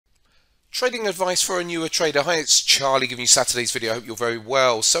Trading advice for a newer trader. Hi, it's Charlie giving you Saturday's video. I hope you're very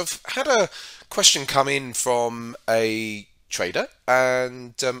well. So I've had a question come in from a trader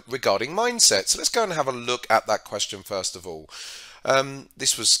and regarding mindset. So let's go and have a look at that question first of all.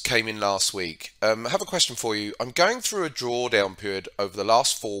 This came in last week. I have a question for you. I'm going through a drawdown period over the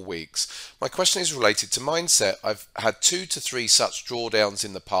last 4 weeks. My question is related to mindset. I've had 2 to 3 such drawdowns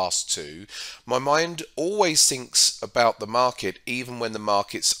in the past too. My mind always thinks about the market even when the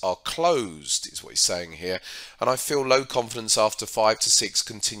markets are closed, is what he's saying here. And I feel low confidence after 5 to 6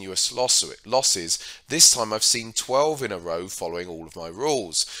 continuous losses. This time I've seen 12 in a row following all of my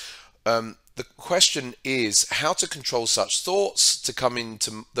rules. The question is how to control such thoughts that come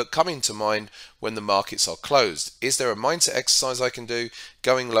into mind when the markets are closed. Is there a mindset exercise I can do?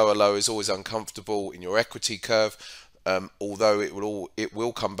 Going lower low is always uncomfortable in your equity curve, although it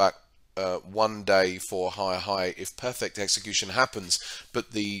will come back one day for a higher high if perfect execution happens,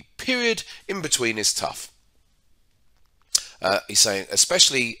 but the period in between is tough. He's saying,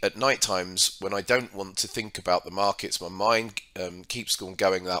 especially at night times when I don't want to think about the markets, my mind keeps on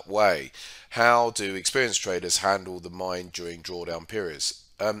going that way. How do experienced traders handle the mind during drawdown periods?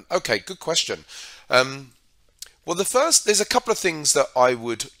 Okay, good question. Well, there's a couple of things that I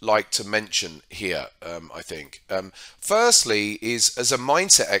would like to mention here, I think. Firstly is as a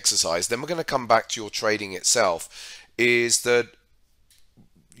mindset exercise, then we're going to come back to your trading itself, is that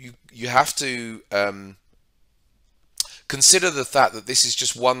you have to consider the fact that this is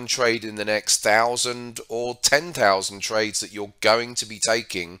just one trade in the next 1,000 or 10,000 trades that you're going to be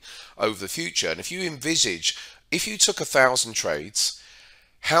taking over the future. And if you envisage, if you took 1,000 trades,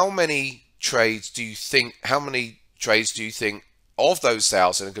 how many trades do you think of those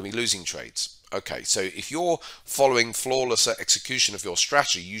 1,000 are going to be losing trades? Okay, so if you're following flawless execution of your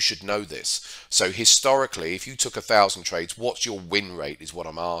strategy, you should know this. So historically, if you took 1,000 trades, what's your win rate is what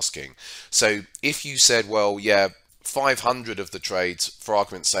I'm asking. So if you said, well, yeah, 500 of the trades, for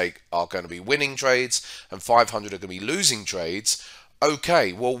argument's sake, are going to be winning trades and 500 are going to be losing trades.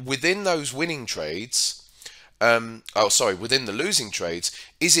 Okay, well, within those winning trades, within the losing trades,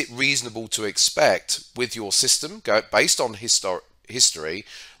 is it reasonable to expect with your system, based on history,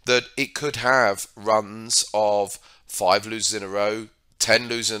 that it could have runs of 5 losers in a row, 10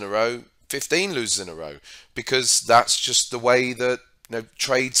 losers in a row, 15 losers in a row? Because that's just the way that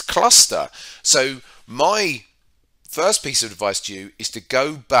trades cluster. So my first piece of advice to you is to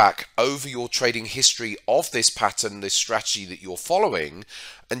go back over your trading history of this pattern, this strategy that you're following,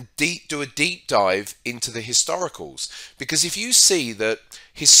 and do a deep dive into the historicals. Because if you see that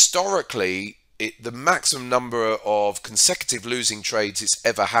historically the maximum number of consecutive losing trades it's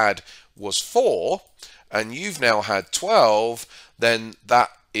ever had was 4, and you've now had 12, then that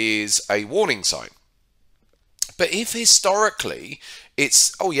is a warning sign. But if historically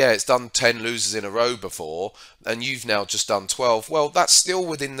it's, oh yeah, it's done 10 losers in a row before and you've now just done 12, well, that's still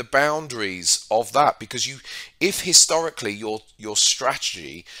within the boundaries of that, because if historically your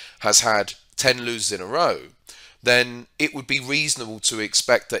strategy has had 10 losers in a row, then it would be reasonable to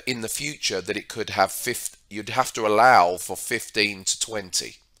expect that in the future that it could have you'd have to allow for 15 to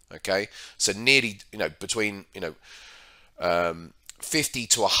 20. Okay, so nearly between 50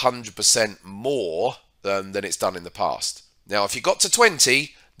 to 100% more than it's done in the past. Now, if you got to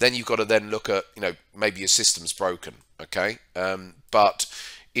 20, then you've got to then look at, maybe your system's broken, okay? But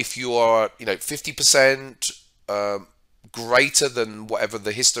if you are, 50% greater than whatever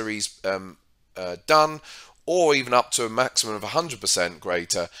the history's done, or even up to a maximum of 100%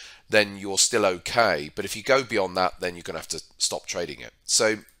 greater, then you're still okay. But if you go beyond that, then you're going to have to stop trading it.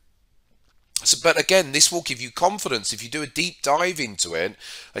 So, but again, this will give you confidence if you do a deep dive into it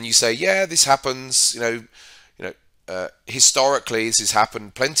and you say, yeah, this happens, historically this has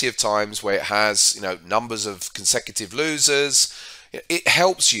happened plenty of times where it has, numbers of consecutive losers. It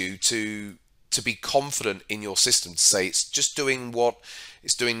helps you to be confident in your system, to say it's just doing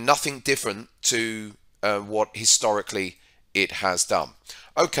it's doing nothing different to what historically it has done.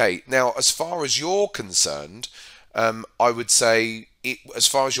 Okay, now as far as you're concerned, I would say, as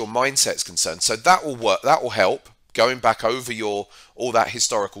far as your mindset's concerned, so that will work. That will help, going back over all that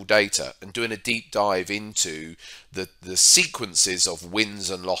historical data and doing a deep dive into the sequences of wins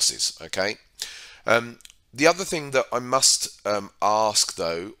and losses. Okay. The other thing that I must ask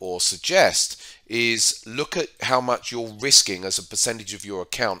though, or suggest, is look at how much you're risking as a percentage of your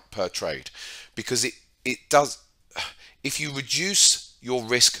account per trade, because it does. If you reduce your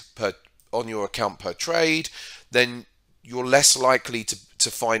risk on your account per trade, then you're less likely to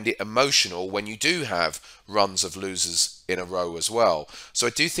find it emotional when you do have runs of losers in a row as well. So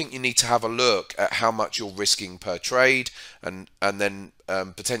I do think you need to have a look at how much you're risking per trade, and then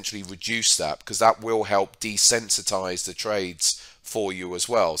potentially reduce that, because that will help desensitize the trades for you as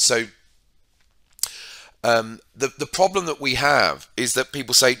well. So the problem that we have is that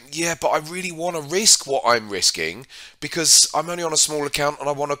people say, yeah, but I really want to risk what I'm risking because I'm only on a small account and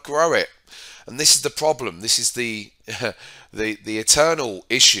I want to grow it. And this is the problem. This is the the eternal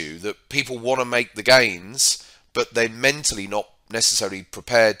issue, that people want to make the gains, but they're mentally not necessarily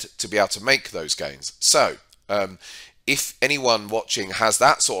prepared to be able to make those gains. So if anyone watching has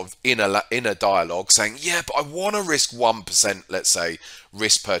that sort of inner dialogue saying, yeah, but I want to risk 1%, let's say,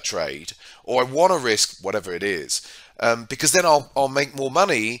 risk per trade, or I want to risk whatever it is, because then I'll make more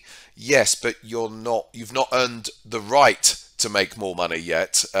money. Yes, but you've not earned the right to make more money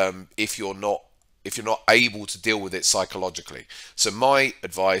yet, if you're not able to deal with it psychologically. So my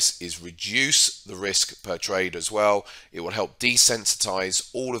advice is reduce the risk per trade as well. It will help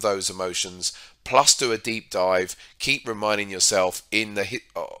desensitize all of those emotions, plus do a deep dive. Keep reminding yourself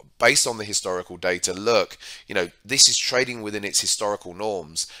based on the historical data, look, this is trading within its historical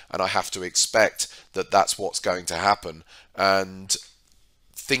norms, and I have to expect that that's what's going to happen. And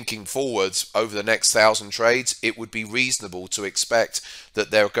thinking forwards over the next 1,000 trades, it would be reasonable to expect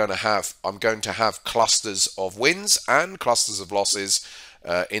that I'm going to have clusters of wins and clusters of losses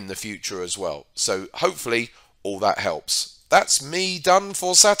in the future as well. So hopefully all that helps. That's me done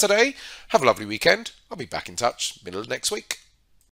for Saturday. Have a lovely weekend. I'll be back in touch middle of next week.